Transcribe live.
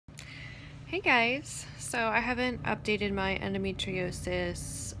Hey guys, so I haven't updated my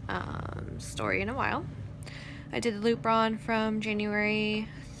endometriosis story in a while. I did the Lupron from January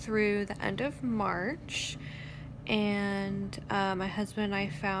through the end of March, and my husband and I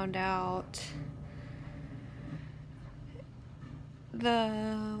found out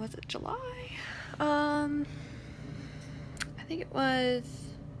was it July? I think it was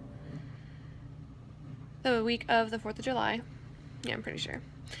the week of the 4th of July. Yeah, I'm pretty sure.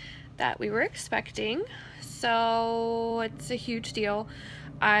 That we were expecting, so it's a huge deal.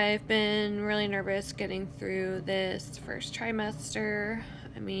 I've been really nervous getting through this first trimester.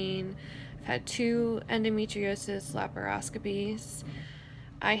 I mean, I've had 2 endometriosis laparoscopies.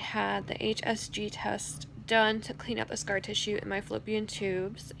 I had the HSG test done to clean out the scar tissue in my fallopian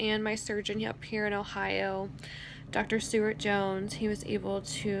tubes, and my surgeon up here in Ohio, Dr. Stuart Jones, he was able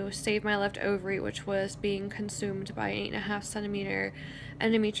to save my left ovary, which was being consumed by an 8.5 centimeter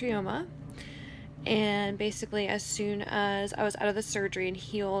endometrioma. And basically, as soon as I was out of the surgery and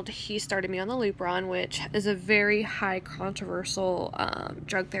healed, he started me on the Lupron, which is a very high controversial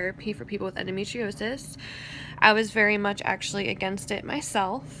drug therapy for people with endometriosis. I was very much actually against it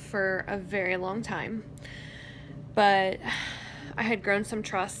myself for a very long time, but I had grown some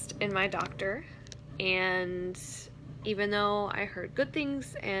trust in my doctor, and even though I heard good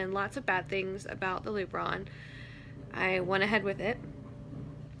things and lots of bad things about the Lupron, I went ahead with it.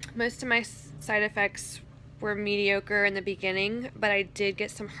 Most of my side effects were mediocre in the beginning, but I did get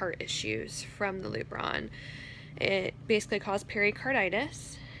some heart issues from the Lupron. It basically caused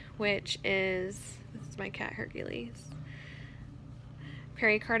pericarditis, which is, this is my cat Hercules.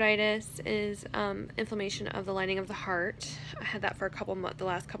 Pericarditis is inflammation of the lining of the heart. I had that for the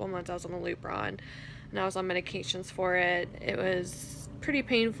last couple months I was on the Lupron, and I was on medications for it. It was pretty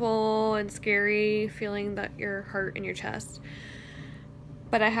painful and scary feeling that your heart in your chest.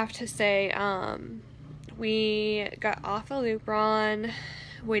 But I have to say, we got off the Lupron,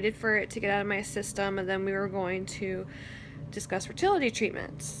 waited for it to get out of my system, and then we were going to discuss fertility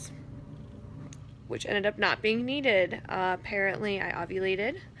treatments, which ended up not being needed. Apparently, I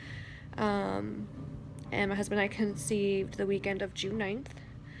ovulated, and my husband and I conceived the weekend of June 9th,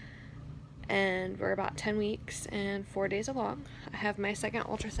 and we're about 10 weeks and 4 days along. I have my second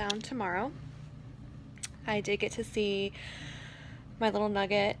ultrasound tomorrow. I did get to see my little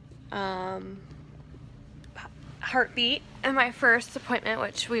nugget heartbeat in my first appointment,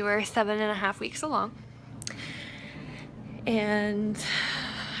 which we were 7.5 weeks along. And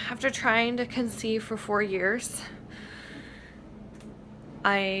after trying to conceive for 4 years,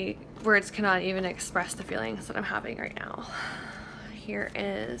 words cannot even express the feelings that I'm having right now. Here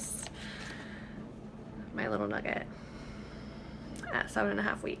is my little nugget at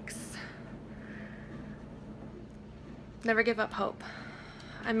 7.5 weeks. Never give up hope.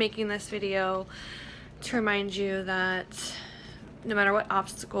 I'm making this video to remind you that no matter what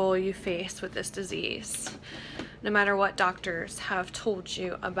obstacle you face with this disease, no matter what doctors have told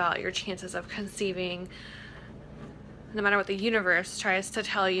you about your chances of conceiving, no matter what the universe tries to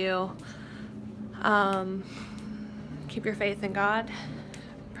tell you, keep your faith in God,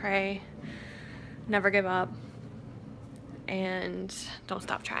 pray, never give up, and don't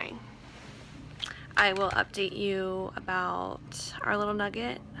stop trying. I will update you about our little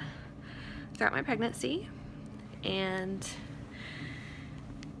nugget throughout my pregnancy, and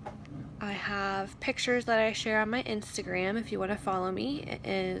I have pictures that I share on my Instagram if you want to follow me. It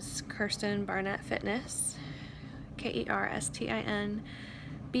is Kirsten Barnett Fitness, KERSTIN BARNETTEFITNESS.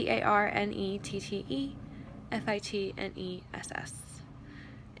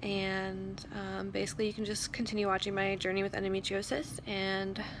 And basically you can just continue watching my journey with endometriosis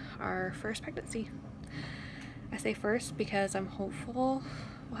and our first pregnancy. I say first because I'm hopeful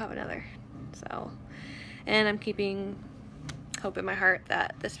we'll have another. So, and I'm keeping hope in my heart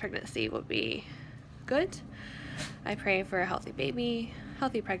that this pregnancy will be good. I pray for a healthy baby,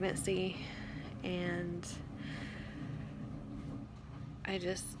 healthy pregnancy, and I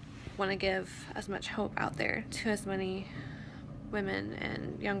just want to give as much hope out there to as many women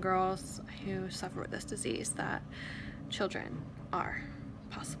and young girls who suffer with this disease that children are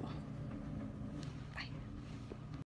possible.